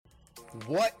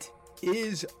What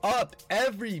is up,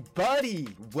 everybody?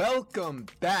 Welcome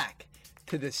back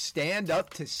to the Stand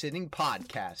Up to Sitting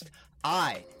podcast.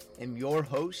 I am your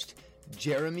host,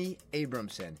 Jeremy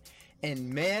Abramson. And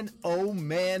man, oh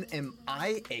man, am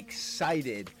I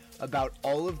excited about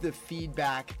all of the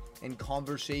feedback and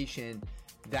conversation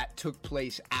that took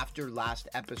place after last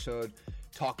episode,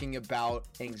 talking about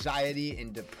anxiety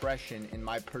and depression and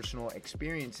my personal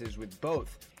experiences with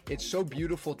both. It's so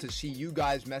beautiful to see you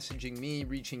guys messaging me,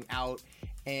 reaching out,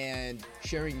 and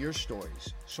sharing your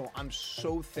stories. So I'm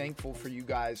so thankful for you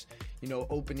guys,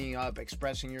 opening up,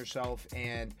 expressing yourself,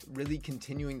 and really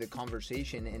continuing the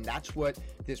conversation. And that's what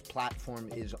this platform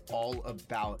is all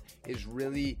about, is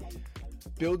really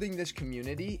building this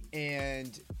community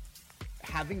and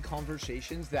having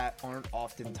conversations that aren't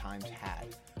oftentimes had,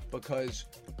 because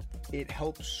it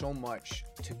helps so much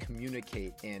to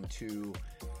communicate and to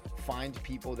find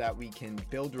people that we can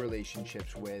build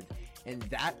relationships with. And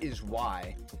that is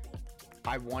why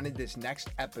I wanted this next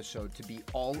episode to be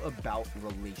all about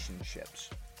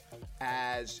relationships.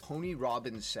 As Tony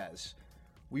Robbins says,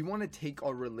 we want to take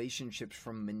our relationships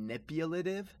from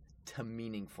manipulative to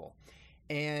meaningful.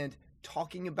 And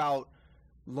talking about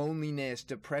loneliness,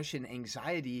 depression,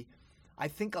 anxiety, I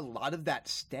think a lot of that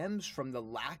stems from the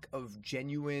lack of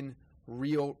genuine,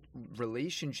 real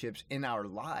relationships in our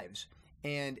lives.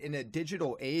 And in a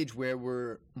digital age where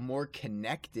we're more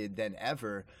connected than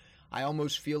ever, I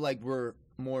almost feel like we're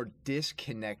more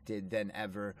disconnected than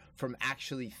ever from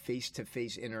actually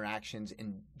face-to-face interactions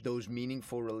and those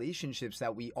meaningful relationships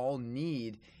that we all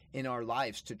need in our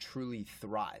lives to truly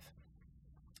thrive.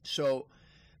 So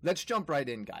let's jump right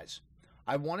in, guys.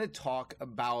 I want to talk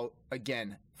about,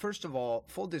 again, first of all,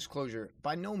 full disclosure,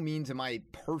 by no means am I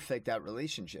perfect at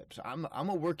relationships. I'm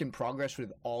a work in progress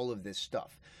with all of this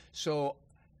stuff. So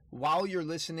while you're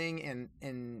listening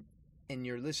and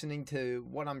you're listening to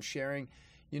what I'm sharing,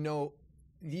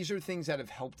 these are things that have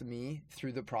helped me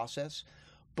through the process.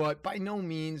 But by no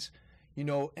means,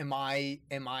 am I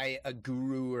a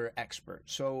guru or expert.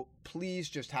 So please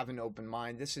just have an open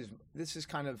mind. This is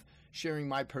kind of sharing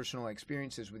my personal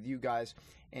experiences with you guys,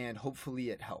 and hopefully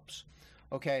it helps.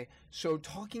 Okay, so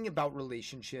talking about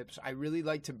relationships, I really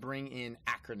like to bring in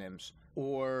acronyms,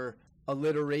 or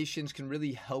alliterations can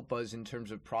really help us in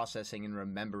terms of processing and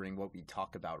remembering what we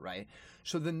talk about, right?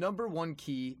 So the number one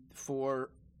key for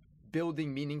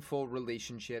building meaningful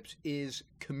relationships is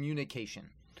communication.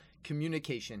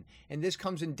 Communication. And this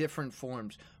comes in different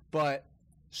forms, but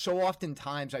so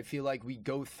oftentimes I feel like we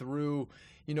go through,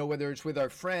 whether it's with our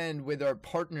friend, with our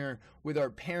partner, with our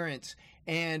parents,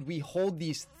 and we hold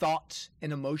these thoughts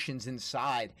and emotions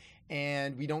inside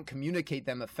and we don't communicate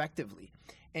them effectively.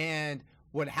 And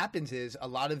what happens is a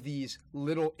lot of these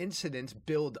little incidents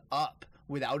build up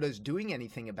without us doing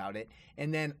anything about it.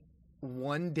 And then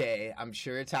one day, I'm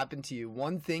sure it's happened to you,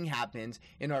 one thing happens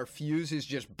and our fuse is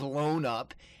just blown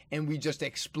up and we just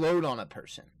explode on a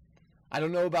person. I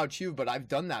don't know about you, but I've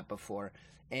done that before.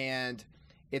 And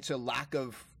it's a lack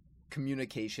of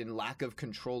communication, lack of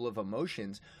control of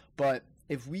emotions. But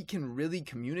if we can really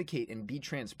communicate and be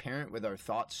transparent with our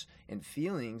thoughts and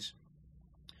feelings,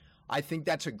 I think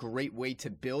that's a great way to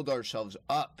build ourselves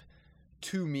up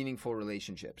to meaningful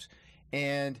relationships.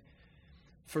 And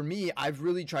for me, I've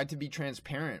really tried to be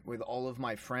transparent with all of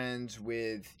my friends,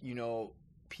 with,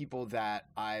 people that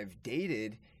I've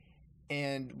dated.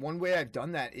 And one way I've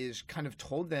done that is kind of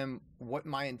told them what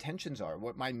my intentions are,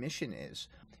 what my mission is.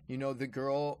 The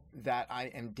girl that I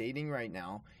am dating right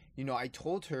now, I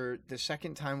told her the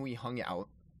second time we hung out,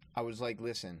 I was like,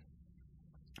 listen,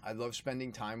 I love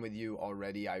spending time with you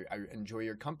already. I enjoy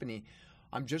your company.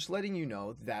 I'm just letting you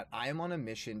know that I am on a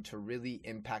mission to really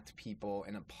impact people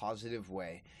in a positive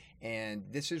way. And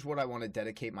this is what I want to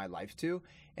dedicate my life to.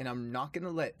 And I'm not going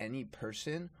to let any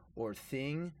person or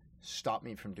thing stop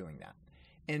me from doing that.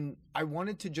 And I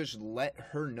wanted to just let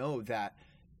her know that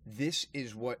this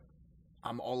is what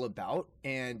I'm all about.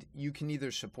 And you can either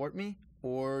support me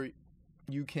or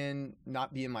you can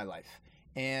not be in my life.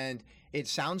 And it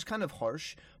sounds kind of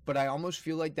harsh, but I almost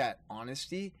feel like that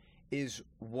honesty is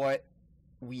what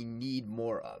we need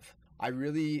more of. I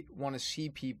really want to see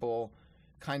people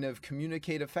kind of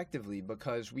communicate effectively,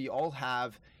 because we all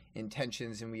have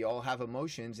intentions and we all have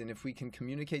emotions. And if we can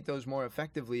communicate those more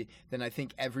effectively, then I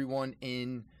think everyone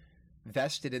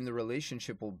invested in the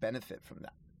relationship will benefit from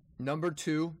that. Number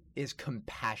 2 is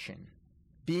compassion.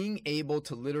 Being able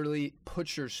to literally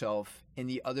put yourself in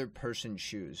the other person's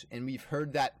shoes. And we've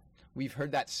heard that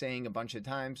saying a bunch of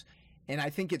times. And I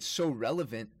think it's so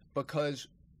relevant because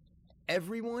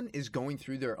everyone is going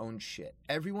through their own shit.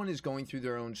 Everyone is going through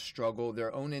their own struggle,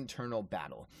 their own internal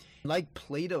battle. Like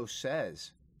Plato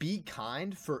says, be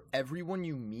kind, for everyone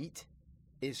you meet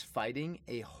is fighting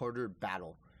a harder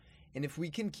battle. And if we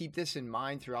can keep this in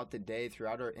mind throughout the day,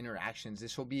 throughout our interactions,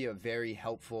 this will be a very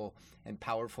helpful and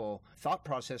powerful thought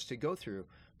process to go through,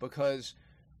 because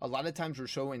a lot of times we're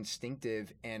so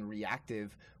instinctive and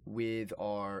reactive with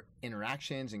our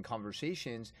interactions and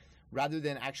conversations rather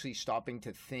than actually stopping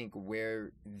to think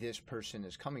where this person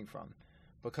is coming from.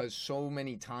 Because so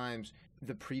many times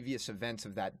the previous events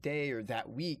of that day or that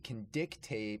week can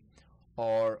dictate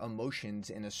our emotions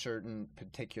in a certain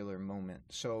particular moment.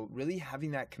 So really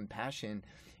having that compassion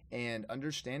and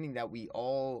understanding that we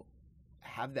all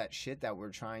have that shit that we're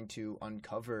trying to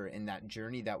uncover in that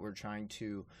journey that we're trying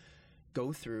to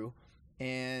go through,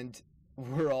 and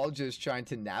we're all just trying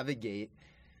to navigate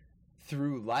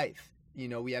through life. You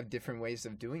know, we have different ways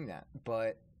of doing that,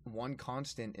 but one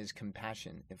constant is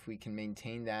compassion. If we can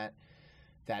maintain that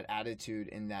attitude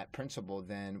and that principle,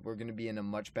 then we're going to be in a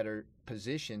much better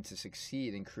position to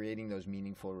succeed in creating those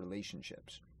meaningful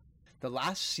relationships. The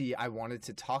last C I wanted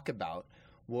to talk about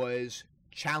was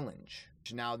challenge.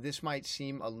 Now, this might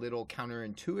seem a little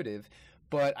counterintuitive,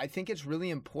 but I think it's really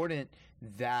important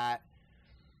that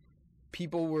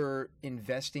people we're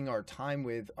investing our time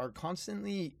with are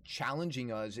constantly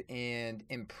challenging us and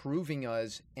improving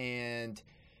us and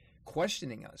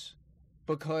questioning us,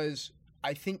 because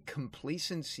I think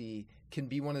complacency can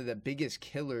be one of the biggest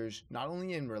killers, not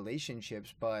only in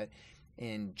relationships, but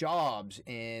in jobs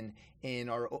and in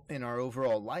our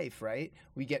overall life, right?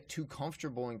 We get too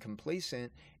comfortable and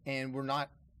complacent and we're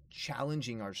not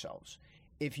challenging ourselves.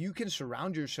 If you can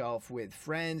surround yourself with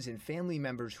friends and family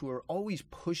members who are always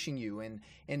pushing you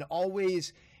and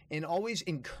always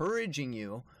encouraging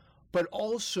you, but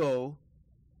also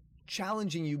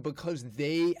challenging you because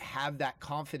they have that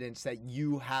confidence that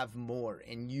you have more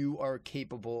and you are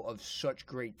capable of such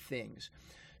great things.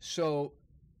 So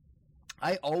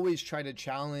I always try to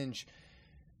challenge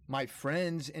my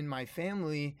friends and my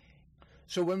family.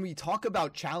 So when we talk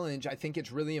about challenge, I think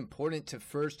it's really important to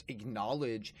first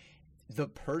acknowledge the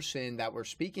person that we're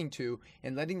speaking to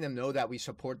and letting them know that we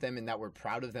support them and that we're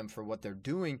proud of them for what they're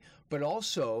doing, but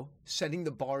also setting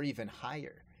the bar even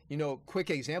higher. You know, quick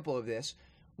example of this,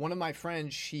 one of my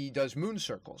friends, she does moon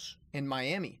circles in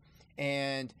Miami,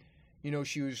 and you know,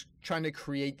 she was trying to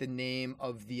create the name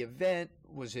of the event.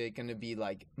 Was it going to be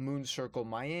like Moon Circle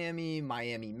Miami,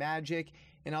 Miami Magic?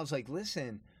 And I was like,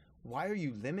 listen, why are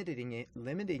you limiting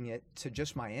it to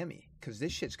just Miami? Because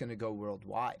this shit's going to go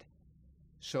worldwide.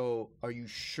 So are you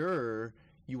sure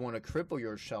you want to cripple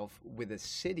yourself with a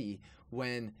city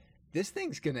when this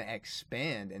thing's going to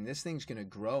expand and this thing's going to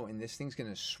grow and this thing's going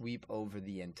to sweep over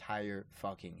the entire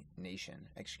fucking nation?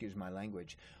 Excuse my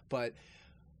language. But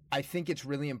I think it's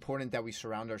really important that we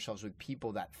surround ourselves with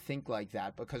people that think like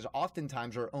that, because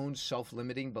oftentimes our own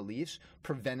self-limiting beliefs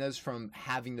prevent us from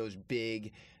having those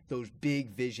big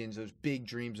visions, those big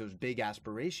dreams, those big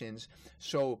aspirations.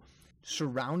 So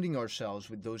surrounding ourselves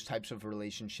with those types of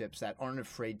relationships that aren't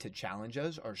afraid to challenge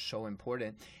us are so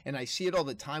important. And I see it all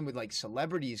the time with like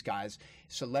celebrities,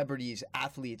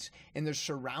 athletes, and they're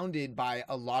surrounded by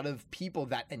a lot of people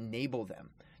that enable them,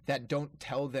 that don't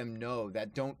tell them no,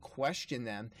 that don't question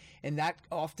them. And that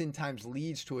oftentimes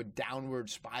leads to a downward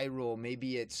spiral.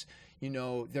 Maybe it's, you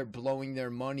know, they're blowing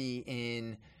their money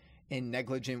in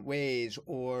negligent ways,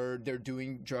 or they're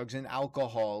doing drugs and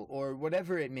alcohol, or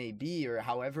whatever it may be, or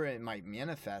however it might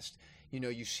manifest. You know,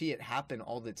 you see it happen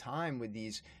all the time with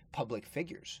these public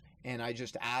figures. And I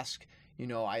just ask, you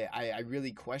know, I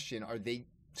really question, are they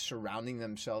surrounding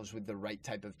themselves with the right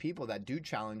type of people that do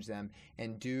challenge them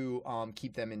and do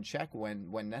keep them in check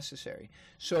when necessary?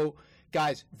 So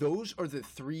guys, those are the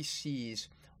 3 C's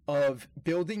of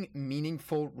building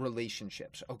meaningful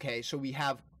relationships. Okay, so we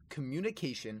have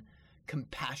communication,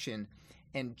 compassion,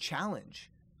 and challenge.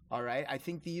 All right, I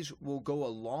think these will go a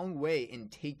long way in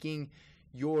taking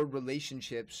your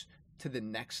relationships to the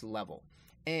next level.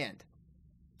 And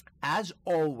as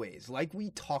always, like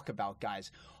we talk about,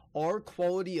 guys, our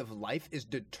quality of life is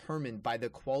determined by the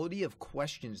quality of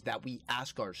questions that we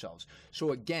ask ourselves.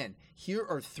 So again, here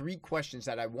are 3 questions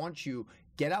that I want you,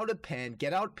 get out a pen,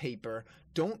 get out paper.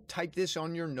 Don't type this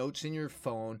on your notes in your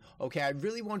phone. Okay, I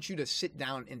really want you to sit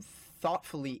down and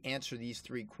thoughtfully answer these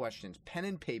 3 questions. Pen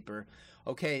and paper.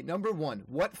 Okay, number 1,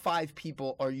 what 5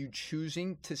 people are you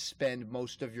choosing to spend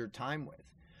most of your time with?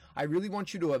 I really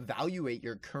want you to evaluate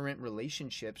your current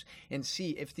relationships and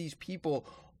see if these people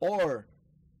are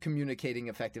communicating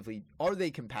effectively. Are they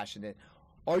compassionate?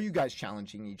 Are you guys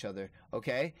challenging each other?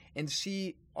 Okay? And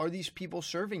see, are these people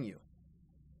serving you?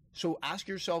 So ask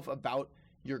yourself about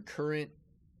your current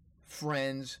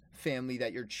friends, family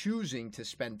that you're choosing to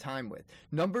spend time with.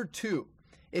 Number 2,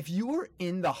 if you were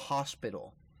in the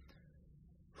hospital,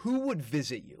 who would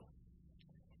visit you?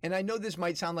 And I know this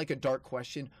might sound like a dark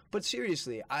question, but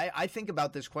seriously, I think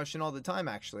about this question all the time,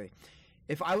 actually.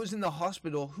 If I was in the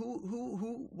hospital,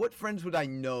 what friends would I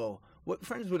know? What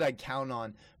friends would I count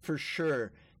on for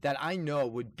sure that I know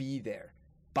would be there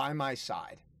by my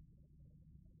side?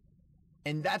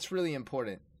 And that's really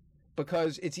important,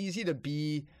 because it's easy to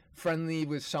be friendly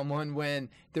with someone when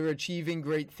they're achieving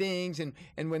great things and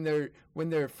when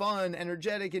they're fun,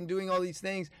 energetic, and doing all these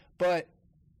things. But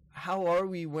how are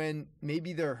we when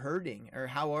maybe they're hurting? Or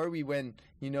how are we when,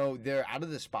 they're out of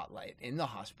the spotlight in the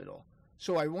hospital?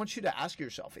 So I want you to ask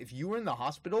yourself, if you were in the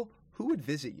hospital, who would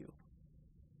visit you?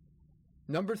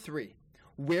 Number 3,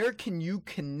 where can you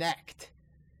connect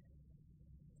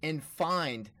and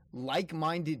find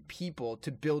like-minded people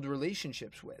to build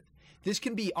relationships with? This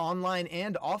can be online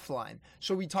and offline.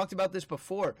 So we talked about this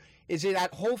before. Is it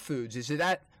at Whole Foods? Is it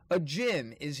at a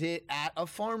gym? Is it at a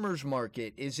farmer's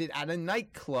market? Is it at a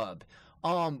nightclub?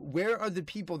 Where are the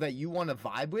people that you want to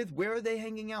vibe with? Where are they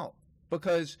hanging out?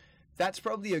 Because that's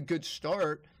probably a good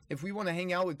start. If we want to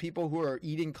hang out with people who are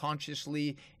eating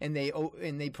consciously and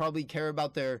they probably care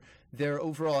about their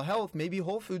overall health, maybe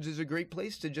Whole Foods is a great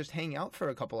place to just hang out for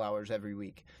a couple hours every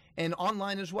week. And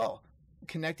online as well,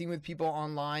 connecting with people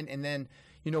online. And then,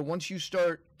 once you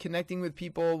start connecting with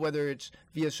people, whether it's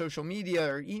via social media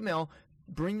or email,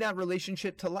 bring that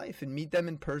relationship to life and meet them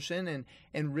in person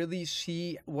and really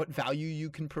see what value you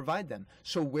can provide them.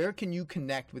 So where can you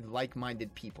connect with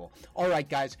like-minded people? All right,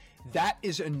 guys, that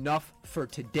is enough for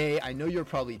today. I know you're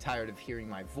probably tired of hearing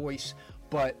my voice,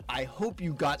 but I hope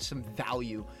you got some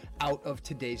value out of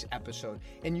today's episode.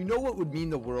 And you know what would mean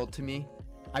the world to me?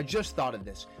 I just thought of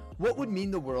this. What would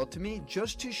mean the world to me?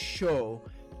 Just to show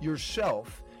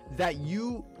yourself that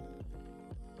you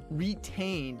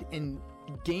retained and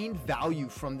gained value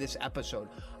from this episode.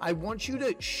 I want you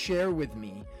to share with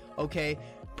me, okay?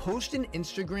 Post an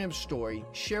Instagram story.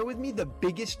 Share with me the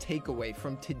biggest takeaway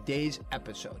from today's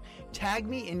episode. Tag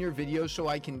me in your video so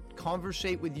I can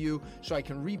conversate with you, so I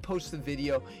can repost the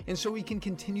video, and so we can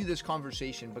continue this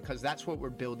conversation, because that's what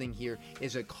we're building here,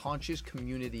 is a conscious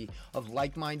community of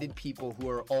like-minded people who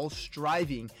are all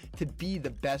striving to be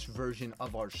the best version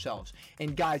of ourselves.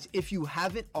 And guys, if you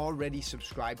haven't already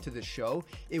subscribed to the show,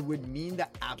 it would mean the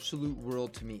absolute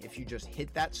world to me if you just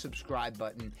hit that subscribe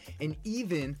button and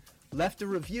even left a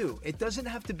review. It doesn't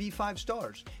have to be 5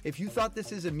 stars. If you thought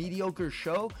this is a mediocre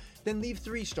show, then leave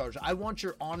 3 stars. I want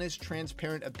your honest,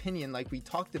 transparent opinion, like we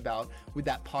talked about with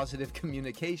that positive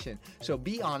communication. So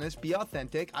be honest, be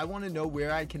authentic. I want to know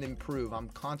where I can improve. I'm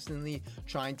constantly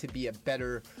trying to be a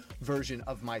better version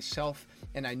of myself,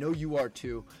 and I know you are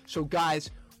too. So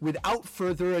guys, without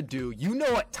further ado, you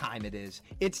know what time it is.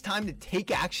 It's time to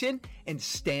take action and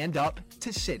stand up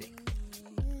to sitting.